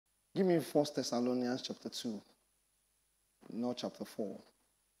Give me 1 Thessalonians chapter 2, not chapter 4.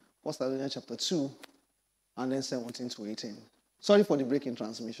 1 Thessalonians chapter 2, and then 17 to 18. Sorry for the break in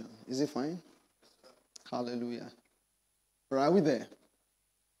transmission. Is it fine? Hallelujah. Are we there?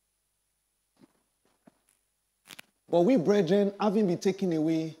 But we, brethren, having been taken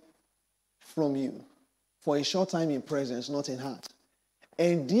away from you for a short time in presence, not in heart,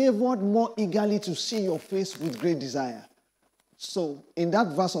 endeavored more eagerly to see your face with great desire. So, in that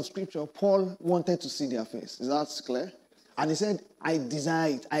verse of scripture, Paul wanted to see their face. Is that clear? And he said, I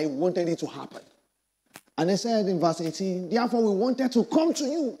desired it. I wanted it to happen. And he said in verse 18, therefore we wanted to come to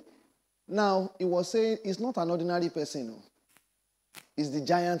you. Now, he was saying, it's not an ordinary person. No. It's the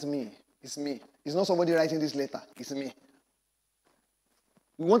giant me. It's me. It's not somebody writing this letter. It's me.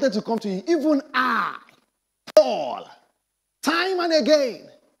 We wanted to come to you. Even I, Paul, time and again.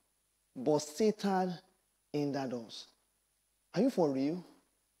 But Satan hindered us. Are you for real?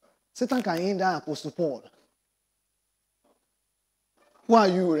 Satan can hinder Apostle Paul. Who are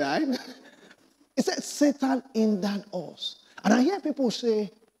you, right? He said Satan hindered us. And I hear people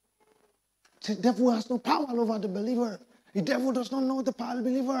say, the devil has no power over the believer. The devil does not know the power of the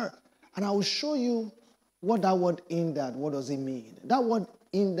believer. And I will show you what that word hindered, what does it mean? That word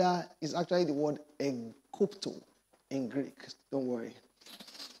hinder is actually the word Ecopto in Greek. Don't worry.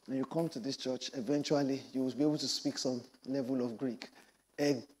 When you come to this church, eventually you will be able to speak some level of Greek.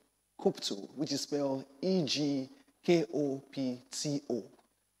 Ecopto, which is spelled Egkopto.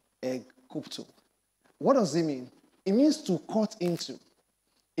 Ecopto. What does it mean? It means to cut into.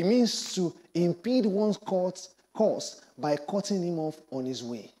 It means to impede one's course by cutting him off on his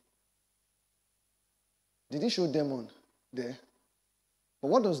way. Did he show demon there? But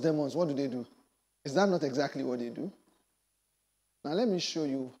what does demons, what do they do? Is that not exactly what they do? Now let me show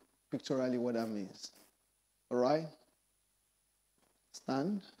you pictorially what that means. All right?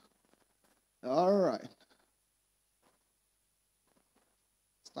 Stand. All right.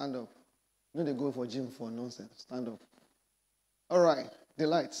 Stand up. No, they go for gym for nonsense. Stand up. All right.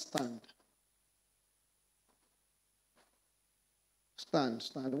 Delight, stand.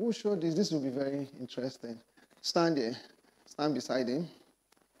 Stand. We'll show this. This will be very interesting. Stand here. Stand beside him.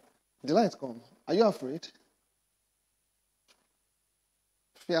 Delight, come. Are you afraid?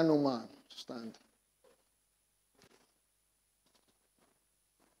 Fear no man. Stand.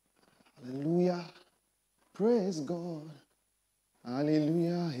 Hallelujah. Praise God.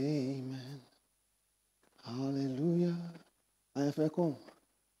 Hallelujah. Amen. Hallelujah. And if I come,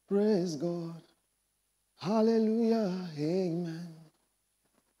 praise God. Hallelujah. Amen.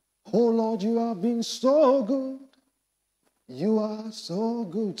 Oh Lord, you have been so good. You are so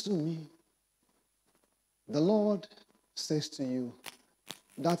good to me. The Lord says to you,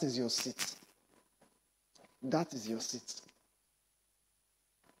 that is your seat. That is your seat.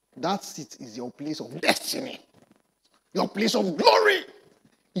 That seat is your place of destiny. Your place of glory.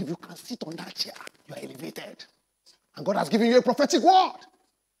 If you can sit on that chair, you are elevated. And God has given you a prophetic word.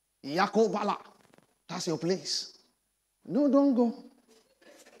 Yakovala. That's your place. No, don't go.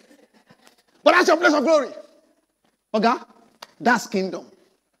 But that's your place of glory. Okay? That's kingdom.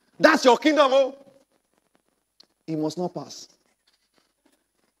 That's your kingdom, oh. It must not pass.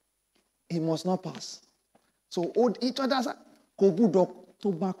 It must not pass. So hold each other's kobudok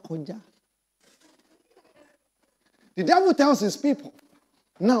toba koja. The devil tells his people.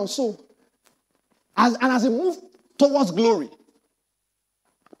 Now, so as he moves towards glory,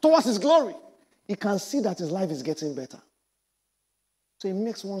 towards his glory, he can see that his life is getting better. So he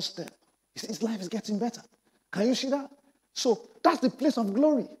makes one step. His life is getting better. Can you see that? So that's the place of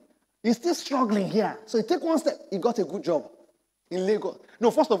glory. He's still struggling here. So he take one step. He got a good job in Lagos. No,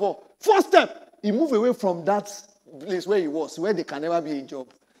 first of all, first step, he moved away from that place where he was, where there can never be a job,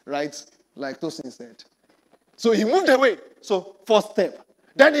 right? Like Tosin said. So he moved away. So first step.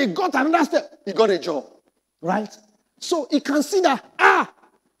 Then he got another step. He got a job, right? So he can see that,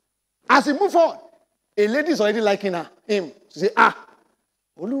 as he moves on, a lady is already liking him. She say,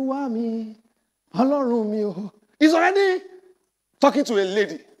 Oluwa mi, Ọlọ́run mi o. He's already talking to a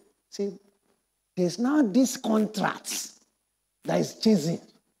lady. See, there's now this contract that is chasing.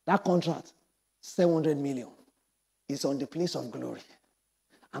 That contract, 700 million, is on the place of glory.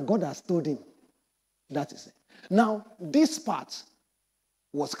 And God has told him, that is it. Now, this part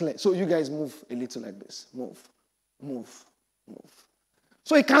was clear. So you guys move a little like this. Move.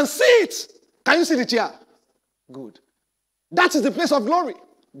 So he can see it. Can you see the chair? Good. That is the place of glory.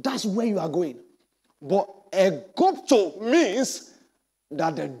 That's where you are going. But Ecopto means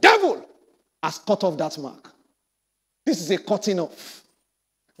that the devil has cut off that mark. This is a cutting off.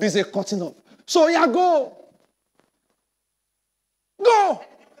 So yeah, go.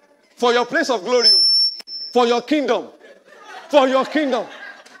 For your place of glory. For your kingdom. For your kingdom.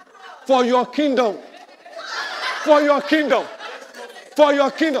 For your kingdom. For your kingdom. For your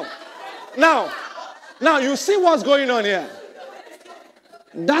kingdom. Now you see what's going on here.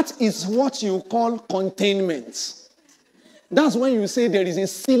 That is what you call containment. That's when you say there is a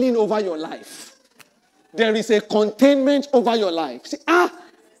ceiling over your life. There is a containment over your life. See,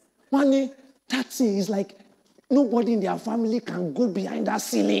 money, that thing is like nobody in their family can go behind that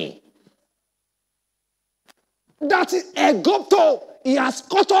ceiling. That is Ecopto. He has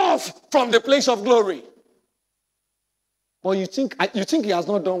cut off from the place of glory. But you think he has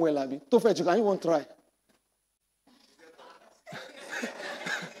not done well, Abi? Tofet, you can even try.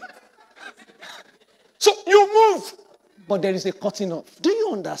 So you move, but there is a cutting off. Do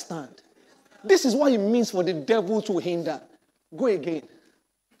you understand? This is what it means for the devil to hinder. Go again.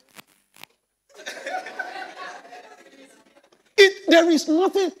 There is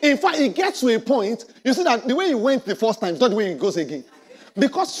nothing. In fact, it gets to a point, you see that the way you went the first time is not the way it goes again.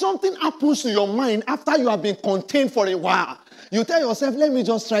 Because something happens to your mind after you have been contained for a while. You tell yourself, let me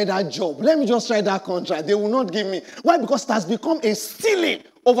just try that job. Let me just try that contract. They will not give me. Why? Because it has become a ceiling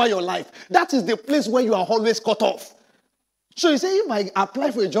over your life. That is the place where you are always cut off. So you say, if I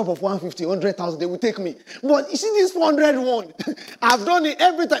apply for a job of 150, 100,000, they will take me. But you see this 401, I've done it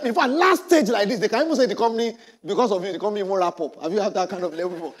every time. In fact, last stage like this, they can even say the company, because of you, the company even wrap up. Have you had that kind of level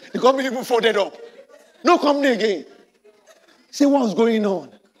before? The company even folded up. No company again. See what's going on?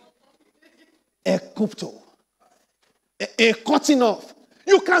 Ecopto. A cutting off.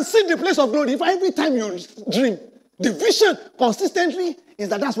 You can see the place of glory. If every time you dream, the vision consistently is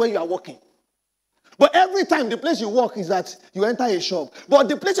that that's where you are working. But every time the place you work is that you enter a shop. But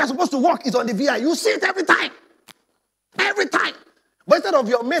the place you're supposed to work is on the VI. You see it every time. Every time. But instead of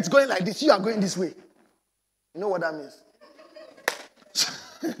your mates going like this, you are going this way. You know what that means?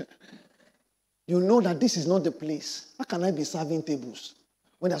 You know that this is not the place. How can I be serving tables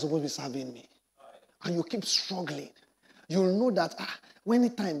when they're supposed to be serving me? And you keep struggling. You'll know that when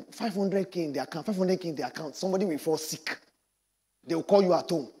anytime 500K in the account, 500K in the account, somebody will fall sick. They will call you at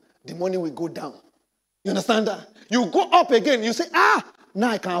home. The money will go down. You understand that? You go up again. You say, now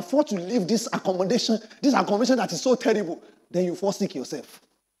I can afford to leave this accommodation that is so terrible. Then you fall sick yourself.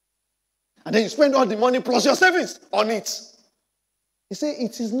 And then you spend all the money plus your savings on it. You say,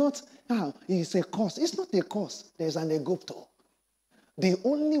 it is not, it's a cost. It's not a cost. There's an Ecopto. The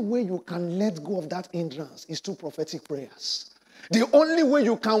only way you can let go of that hindrance is through prophetic prayers. The only way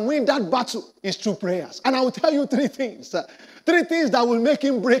you can win that battle is through prayers. And I will tell you three things. Three things that will make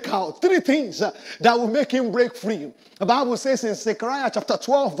him break out. Three things that will make him break free. The Bible says in Zechariah chapter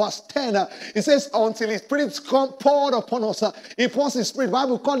 12 verse 10, it says, until his spirit poured upon us. He pours his spirit. The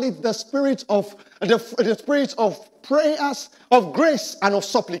Bible calls it the spirit of prayers, of grace and of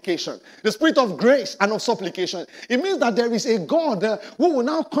supplication. The spirit of grace and of supplication. It means that there is a God who will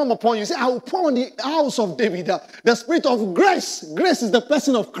now come upon you. Say, I will pour on the house of David the spirit of grace. Grace is the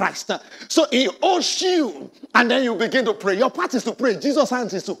person of Christ. So he holds you and then you begin to pray. Your part is to pray. Jesus'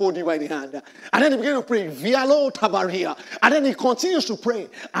 hand is to hold you by the hand. And then you begin to pray. Vialo Tabaria. And then he continues to pray.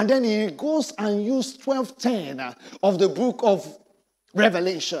 And then he goes and uses 12:10 of the book of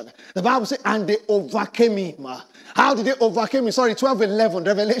Revelation. The Bible says, and they overcame him. How did they overcome him? 12:11,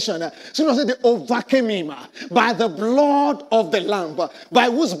 Revelation. So they overcame him by the blood of the Lamb. By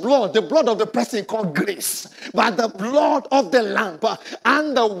whose blood? The blood of the person called grace. By the blood of the Lamb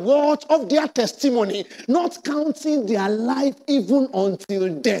and the word of their testimony, not counting their life even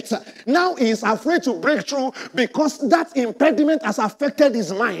until death. Now he is afraid to break through because that impediment has affected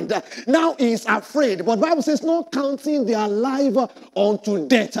his mind. Now he is afraid. But the Bible says, not counting their life unto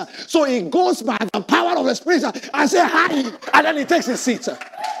death. So he goes by the power of the Spirit and say hi, and then he takes his seat.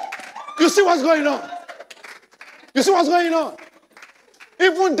 You see what's going on? You see what's going on?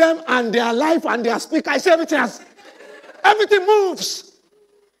 Even them and their life and their speaker, I say everything moves.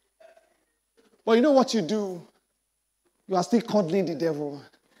 But you know what you do? You are still cuddling the devil.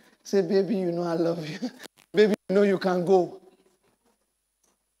 Say, baby, you know I love you. Baby, you know you can go.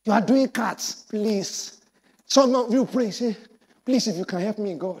 You are doing cards, please. Some of you pray, say, please, if you can help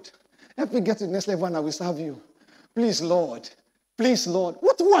me, God, help me get to the next level and I will serve you. Please, Lord. Please, Lord.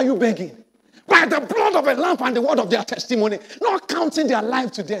 Who are you begging? By the blood of a lamb and the word of their testimony, not counting their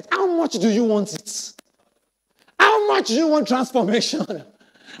life to death. How much do you want it? How much do you want transformation?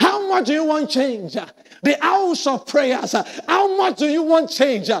 How much do you want change? The house of prayers. How much do you want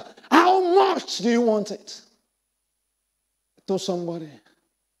change? How much do you want it? I told somebody,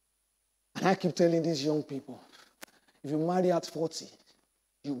 and I keep telling these young people, if you marry at 40,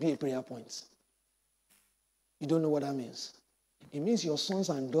 you'll be a prayer point. You don't know what that means. It means your sons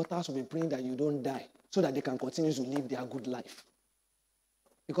and daughters will be praying that you don't die so that they can continue to live their good life.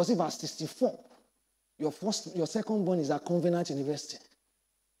 Because if at 64, your second born is at Covenant University,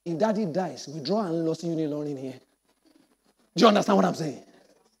 if daddy dies, withdraw and lost learning here. Do you understand what I'm saying?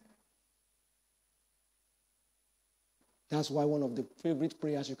 That's why one of the favorite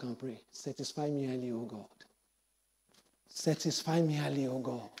prayers you can pray, satisfy me early, O God. Satisfy me early, O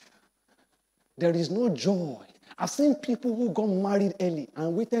God. There is no joy. I've seen people who got married early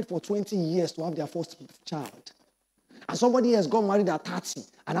and waited for 20 years to have their first child. And somebody else got married at 30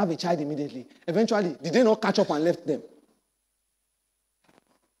 and have a child immediately. Eventually, did they not catch up and left them?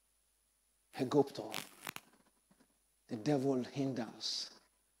 Ecopto. The devil hinders.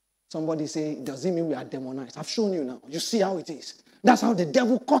 Somebody say, does it mean we are demonized? I've shown you now. You see how it is. That's how the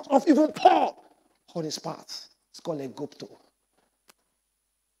devil cut off even Paul on his path. It's called Ecopto.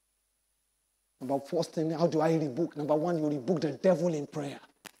 First thing, how do I rebuke? Number one, you rebuke the devil in prayer.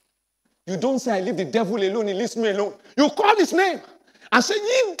 You don't say, I leave the devil alone, he leaves me alone. You call his name and say,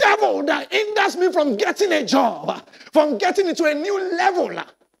 ye devil that hinders me from getting a job, from getting into a new level.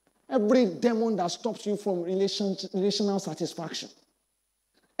 Every demon that stops you from relational satisfaction,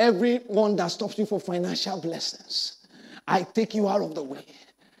 everyone that stops you from financial blessings, I take you out of the way.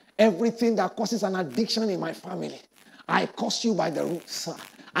 Everything that causes an addiction in my family, I curse you by the roots.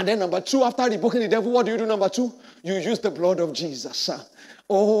 And then number two, after rebuking the devil, what do you do? Number two, you use the blood of Jesus.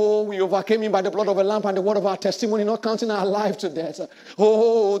 Oh, we overcame him by the blood of a lamb and the word of our testimony, not counting our life to death.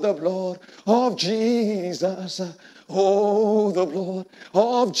 Oh, the blood of Jesus. Oh, the blood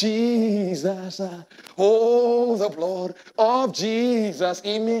of Jesus. Oh, the blood of Jesus.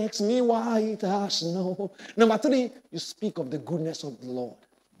 He makes me white as snow. Number three, you speak of the goodness of the Lord.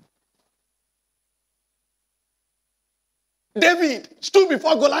 David stood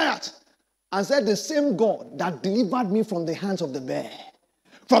before Goliath and said, the same God that delivered me from the hands of the bear,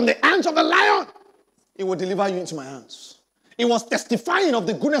 from the hands of the lion, he will deliver you into my hands. He was testifying of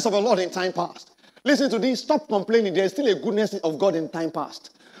the goodness of the Lord in time past. Listen to this. Stop complaining. There is still a goodness of God in time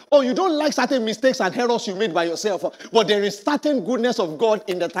past. Oh, you don't like certain mistakes and errors you made by yourself, but there is certain goodness of God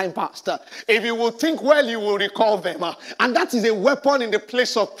in the time past. If you will think well, you will recall them. And that is a weapon in the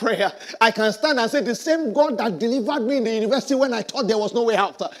place of prayer. I can stand and say, the same God that delivered me in the university when I thought there was no way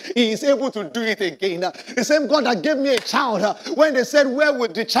out, he is able to do it again. The same God that gave me a child when they said, where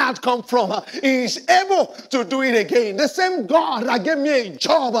would the child come from? He is able to do it again. The same God that gave me a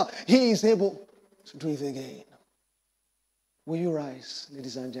job, he is able to do it again. Will you rise,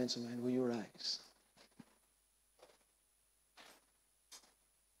 ladies and gentlemen? Will you rise?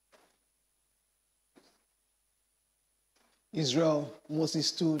 Israel, Moses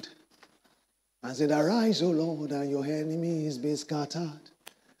stood and said, arise, O Lord, and your enemies be scattered.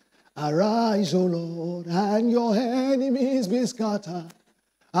 Arise, O Lord, and your enemies be scattered.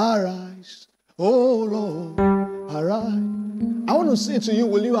 Arise, O Lord, arise. I want to say to you,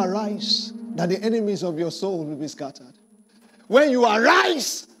 will you arise, that the enemies of your soul will be scattered? When you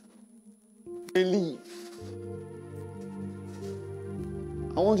arise, believe.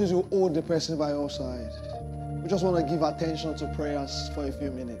 I want you to hold the person by your side. We just want to give attention to prayers for a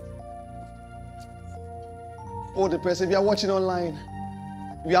few minutes. Hold the person. If you are watching online,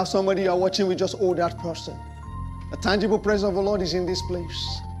 if you have somebody you are watching, we just hold that person. The tangible presence of the Lord is in this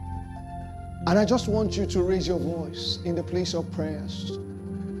place. And I just want you to raise your voice in the place of prayers.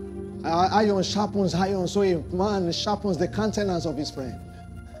 Iron sharpens iron, so a man sharpens the countenance of his friend.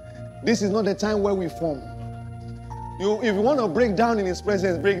 This is not the time where we form. If you want to break down in his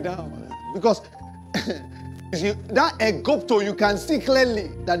presence, break down. Because that Ecopto, you can see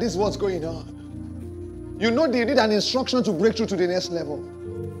clearly that this is what's going on. You know they need an instruction to break through to the next level.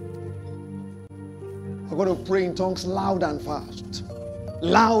 I'm going to pray in tongues loud and fast.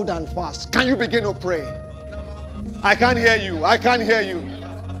 Loud and fast. Can you begin to pray? I can't hear you. I can't hear you.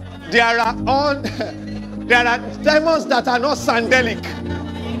 There are demons that are not sandalic.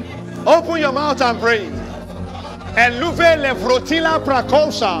 Open your mouth and pray. Eluve lefrotila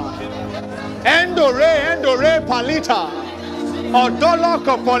prakosa. Endore palita. Odolo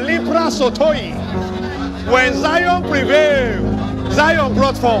kopolipra sotoi. When Zion prevailed, Zion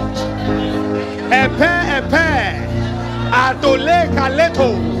brought forth. Epe. Adole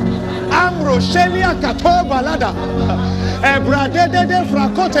kaleto. Amroshelia kato balada. Ebradede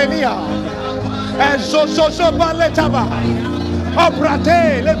frakotelia. Ezozozo baletaba.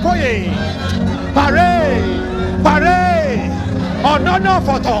 Obrate lekoye. Pare. Onono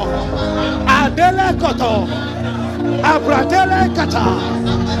foto. Adele koto. Abradele kata.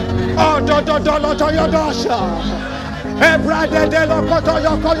 Odododolo toyodosha. Ebradede lokoto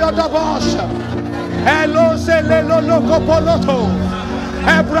yokoyodobosha. Elo se le lo loco poloto.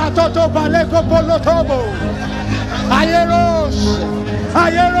 Ebratoto baleko polotobo. Ayeros.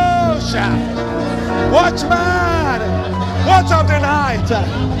 Ayeros. Watchman. Watch of the night.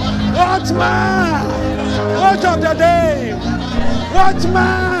 Watchman. Watch of the day.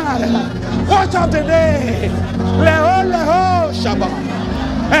 Watchman. Watch of the day. Leho leho shaba.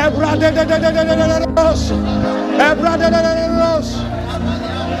 Ebra de de de de de de de los. Ebra de de de de los.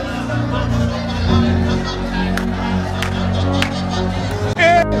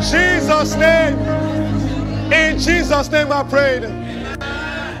 In Jesus' name. In Jesus' name I prayed.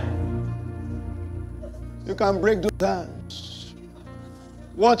 You can break those hands.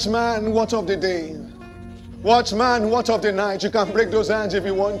 Watchman, watch of the day. Watchman, watch of the night. You can break those hands if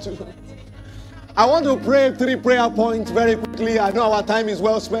you want to. I want to pray 3 prayer points very quickly. I know our time is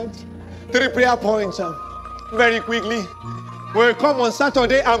well spent. 3 prayer points very quickly. We'll come on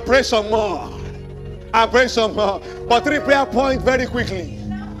Saturday and pray some more. And pray some more. But 3 prayer points very quickly.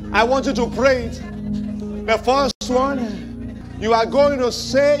 I want you to pray it. The first one, you are going to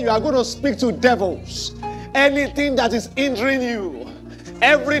speak to devils. Anything that is hindering you,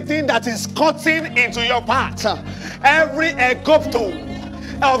 everything that is cutting into your path, every ecopto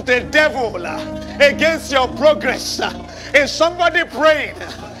of the devil against your progress. Is somebody praying?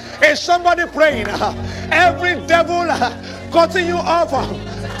 Is somebody praying? Every devil cutting you off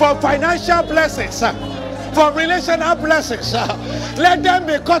for financial blessings, for relational blessings, let them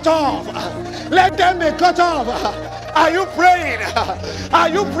be cut off. Let them be cut off. Are you praying? Are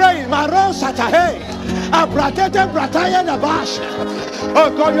you praying? Marosa tahe. Abratete brataya na bash.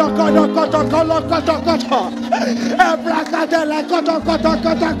 Okoyo koyo koto kolo koto koto. Abrakatele koto koto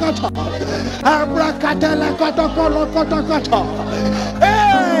koto koto. Abrakatele koto kolo koto koto.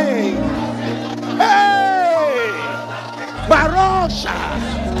 Hey! Hey! Barosha!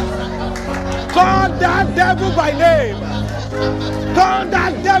 Call that devil by name. Call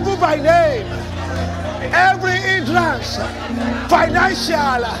that devil by name. Every hindrance,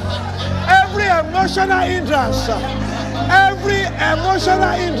 financial, every emotional hindrance, every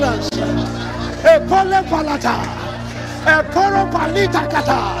emotional hindrance, a pole palata, a poro palita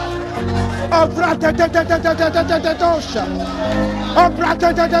kata, a brata dosha, a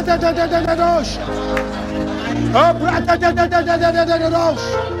brata dosha, a brata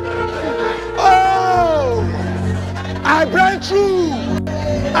dosha. Oh, I break through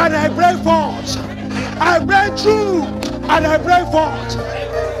and I break forth. I break through and I break forth.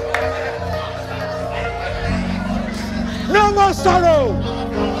 No more sorrow.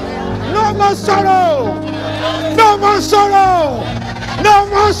 No more sorrow. No more sorrow. No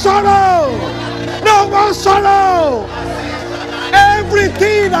more sorrow. No more sorrow.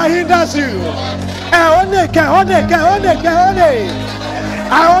 Everything that hinders you, I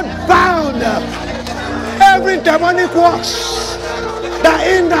unbound every demonic works that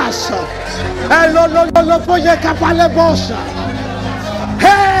hinders.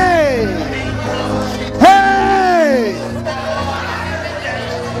 Hey! Hey!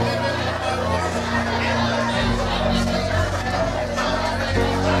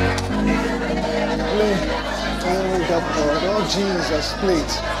 Oh, the blood of Jesus,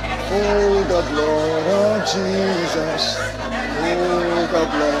 please. Oh, the blood of Jesus. Oh, the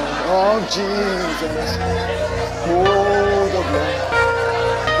blood of Jesus. Oh, the blood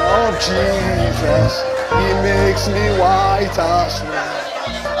of Jesus, He makes me white as snow.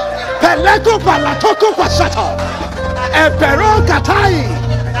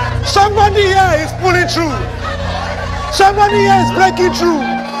 Somebody here is pulling through. Somebody here is breaking through.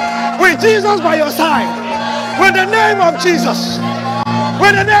 With Jesus by your side. With the name of Jesus.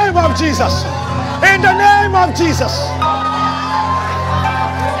 With the name of Jesus. In the name of Jesus.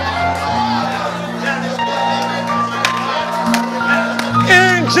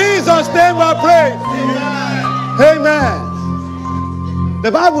 In Jesus' name I pray. Amen.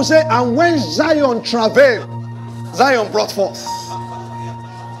 The Bible says, and when Zion travailed, Zion brought forth.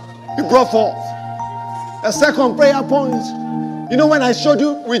 He brought forth. A second prayer point. You know when I showed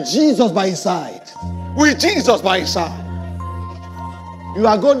you with Jesus by his side. With Jesus by his side. You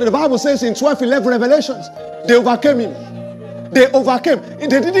are going, the Bible says in 12:11 Revelations, they overcame him. They overcame.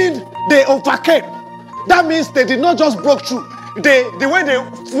 They overcame. That means they did not just broke through. The way they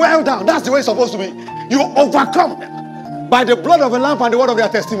fell down, that's the way it's supposed to be. You overcome by the blood of a lamb and the word of their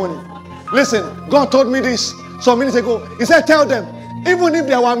testimony. Listen, God told me this some minutes ago. He said, tell them, even if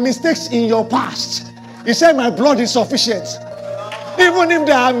there were mistakes in your past, he said, my blood is sufficient. Even if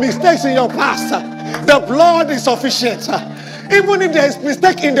there are mistakes in your past, the blood is sufficient. Even if there is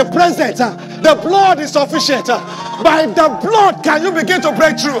mistake in the present, the blood is sufficient. By the blood can you begin to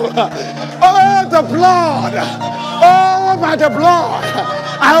break through. Oh, the blood. Oh, by the blood.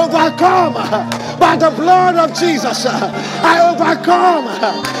 I overcome by the blood of Jesus. I overcome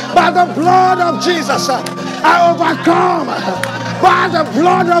by the blood of Jesus. I overcome by the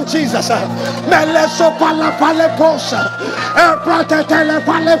blood of Jesus. Meleso pala pale posa. Pratetele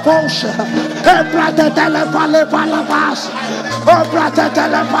pale posa. Pratetele pale pala pas.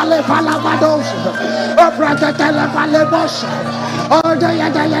 Pratetele pale pala pados. Pratetele pale posa. Oh, da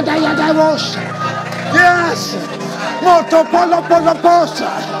posa. Yes. Moto polo polo posa.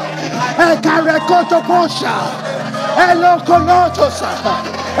 Carecoto posa. Eloconotosa.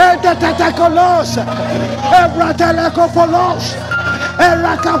 Etetetecolosa. Ebratelecopolos.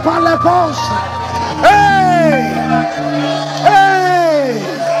 Eracapalεπos. Hey! Hey!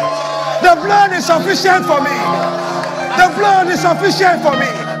 The blood is sufficient for me. The blood is sufficient for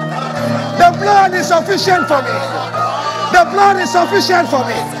me. The blood is sufficient for me. The blood is sufficient for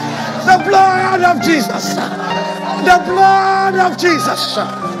me. The blood of Jesus. The blood of Jesus.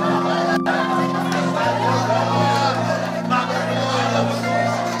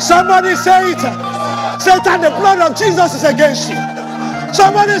 Somebody say it. Satan, the blood of Jesus is against you.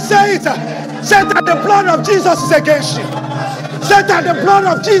 Somebody say it. Satan, the blood of Jesus is against you. Satan, the blood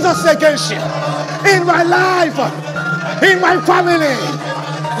of Jesus is against you. In my life, in my family,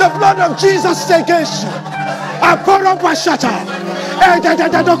 the blood of Jesus is against you. I put up a shutter.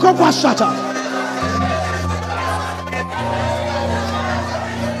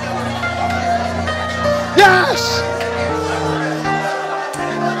 Yes.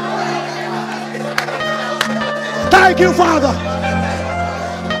 Thank you, Father.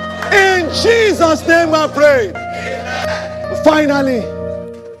 In Jesus' name I pray. Finally,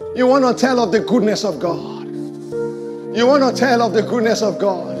 you want to tell of the goodness of God. You want to tell of the goodness of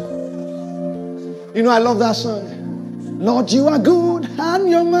God. You know, I love that song. Lord, you are good and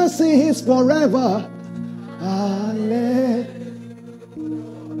your mercy is forever. Hallelujah.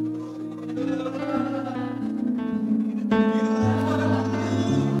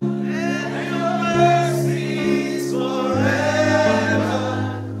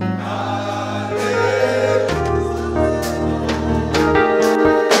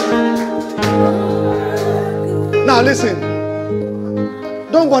 Now listen,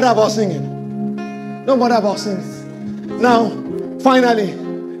 don't bother about singing. Don't bother about singing. Now, finally,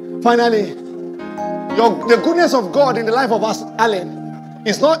 the goodness of God in the life of us, Alan,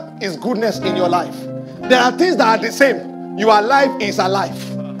 is not his goodness in your life. There are things that are the same. You are alive, he is alive.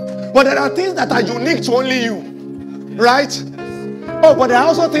 But there are things that are unique to only you. Right? Oh, but there are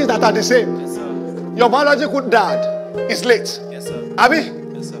also things that are the same. Yes, sir. Your biological dad is late. Yes, sir. Abi?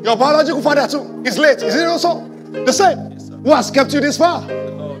 Yes, sir. Your biological father too is late. Is it also the same? Yes, sir. Who has kept you this far? The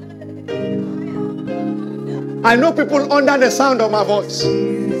Lord. I know people under the sound of my voice.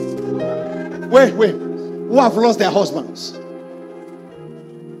 Wait. Who have lost their husbands.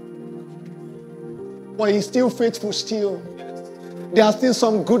 But he's still faithful still. There are still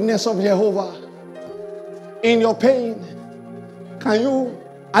some goodness of Jehovah. In your pain, can you,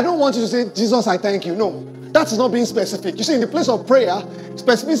 I don't want you to say, Jesus, I thank you. No, that is not being specific. You see, in the place of prayer,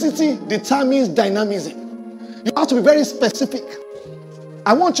 specificity determines dynamism. You have to be very specific.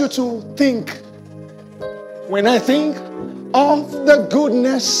 I want you to think, when I think of the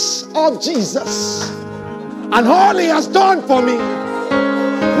goodness of Jesus and all he has done for me,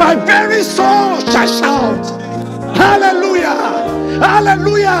 my very soul shall shout, hallelujah,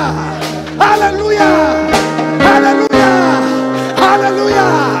 hallelujah, hallelujah, hallelujah,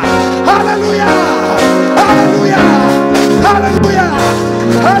 hallelujah, hallelujah, hallelujah, hallelujah,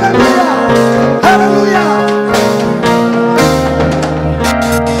 hallelujah, hallelujah.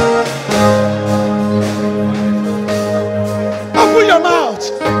 Open your mouth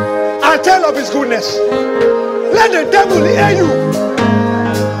and tell of his goodness. Let the devil hear you.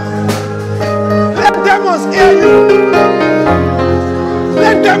 Let demons hear you.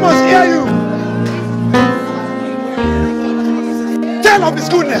 Let demons hear you. Tell of his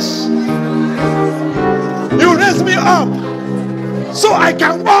goodness. You raise me up so I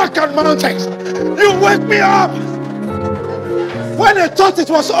can walk on mountains. You wake me up. When they thought it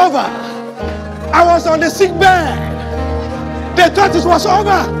was over, I was on the sick bed. They thought it was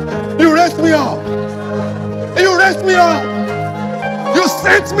over. You raised me up. You raised me up. You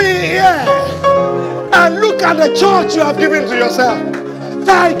sent me here. And look at the church you have given to yourself.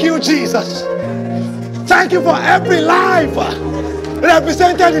 Thank you, Jesus. Thank you for every life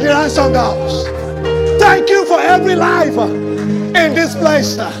represented in the ransom house. Thank you for every life in this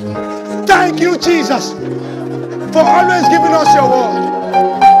place. Thank you, Jesus, for always giving us your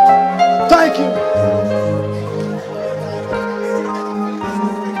word. Thank you.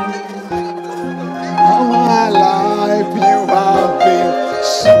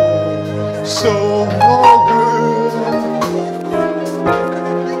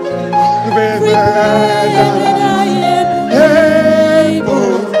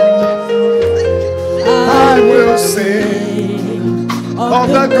 of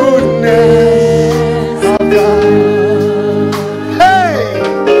the goodness of God. Hey!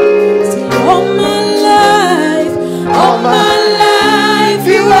 All my life,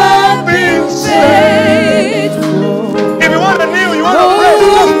 you have been faithful. If you want a new, you want to praise,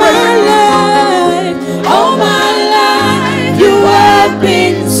 just praise. All my life, you have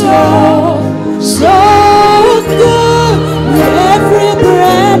been so good. With every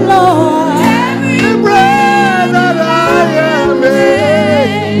breath, Lord, Every breath that I am in,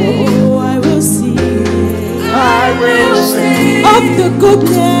 oh, I will sing I will sing of the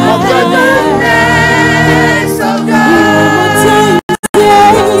goodness of the